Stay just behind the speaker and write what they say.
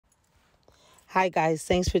Hi guys,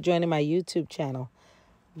 thanks for joining my YouTube channel.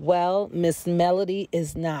 Well, Miss Melody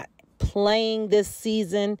is not playing this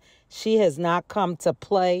season. She has not come to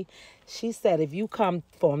play. She said, if you come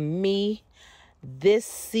for me this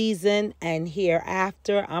season and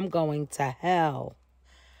hereafter, I'm going to hell.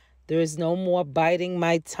 There is no more biting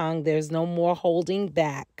my tongue. There's no more holding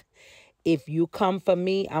back. If you come for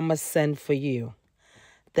me, I'm going to send for you.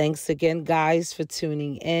 Thanks again, guys, for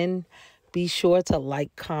tuning in. Be sure to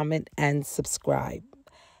like, comment, and subscribe.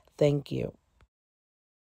 Thank you.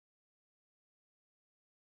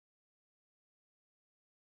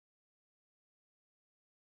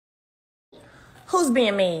 Who's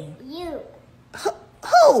being mean? You.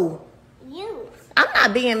 Who? You. I'm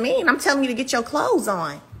not being mean. I'm telling you to get your clothes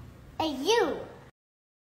on. You.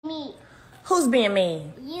 Me. Who's being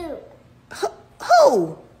mean? You.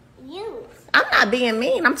 Who? You. I'm not being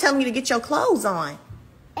mean. I'm telling you to get your clothes on.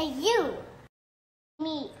 You.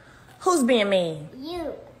 Me. Who's being mean?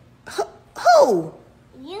 You. Who?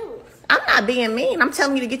 You. I'm not being mean. I'm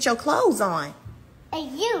telling you to get your clothes on.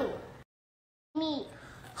 You. Me.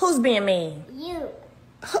 Who's being mean? You.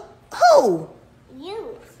 Who?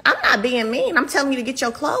 You. I'm not being mean. I'm telling you to get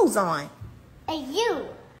your clothes on. You.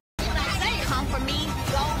 Come for me,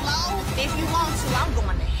 go low. If you want to, I'm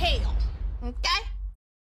going to hell. Okay?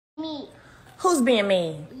 Me. Who's being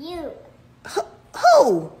mean? You.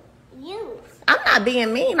 Who? You. I'm not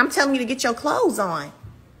being mean. I'm telling you to get your clothes on.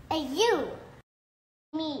 You.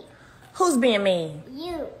 Me. Who's being mean?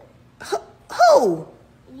 You. Who?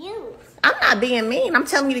 You. I'm not being mean. I'm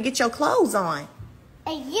telling you to get your clothes on.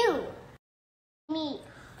 You. Me.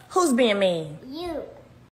 Who's being mean? You.